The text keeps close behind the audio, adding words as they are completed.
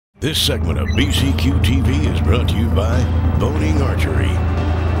This segment of BCQ TV is brought to you by Boning Archery.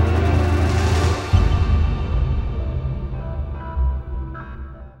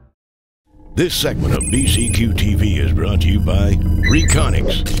 This segment of BCQ TV is brought to you by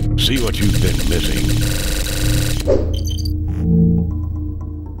Reconyx. See what you've been missing.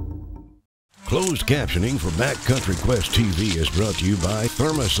 Closed captioning for Backcountry Quest TV is brought to you by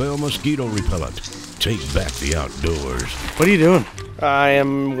Thermacell Mosquito Repellent. Take back the outdoors. What are you doing? I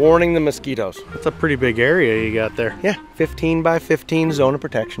am warning the mosquitoes. That's a pretty big area you got there. Yeah, 15 by 15 zone of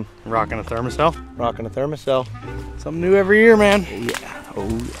protection. Rocking a Thermacell? Rocking a Thermacell. Something new every year, man. Oh yeah, oh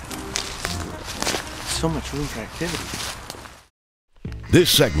yeah. So much room for activity.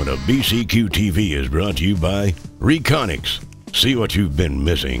 This segment of BCQ TV is brought to you by Reconyx. See what you've been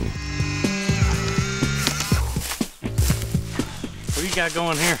missing. What do you got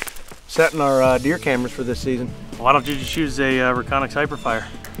going here? Setting our deer cameras for this season. Why don't you just use a Reconyx Hyperfire?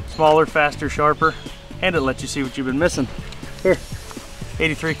 Smaller, faster, sharper, and it lets you see what you've been missing. Here,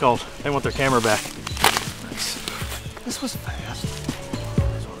 83 called. They want their camera back. Nice. This was fast.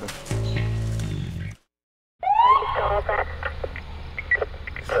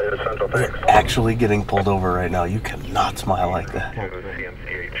 We're actually getting pulled over right now. You cannot smile like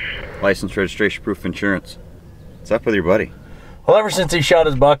that. License, registration, proof, insurance. What's up with your buddy? Well, ever since he shot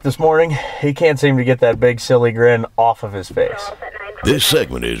his buck this morning, he can't seem to get that big silly grin off of his face. This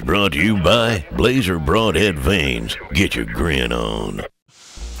segment is brought to you by Blazer Broadhead Vanes. Get your grin on.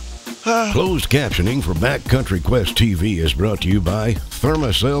 Closed captioning for Backcountry Quest TV is brought to you by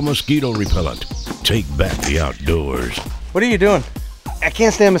Thermacell Mosquito Repellent. Take back the outdoors. What are you doing? I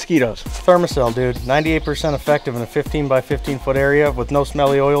can't stand mosquitoes. Thermacell, dude. 98% effective in a 15 by 15 foot area with no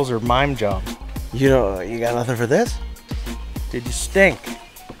smelly oils or mime job. You got nothing for this? Did you stink?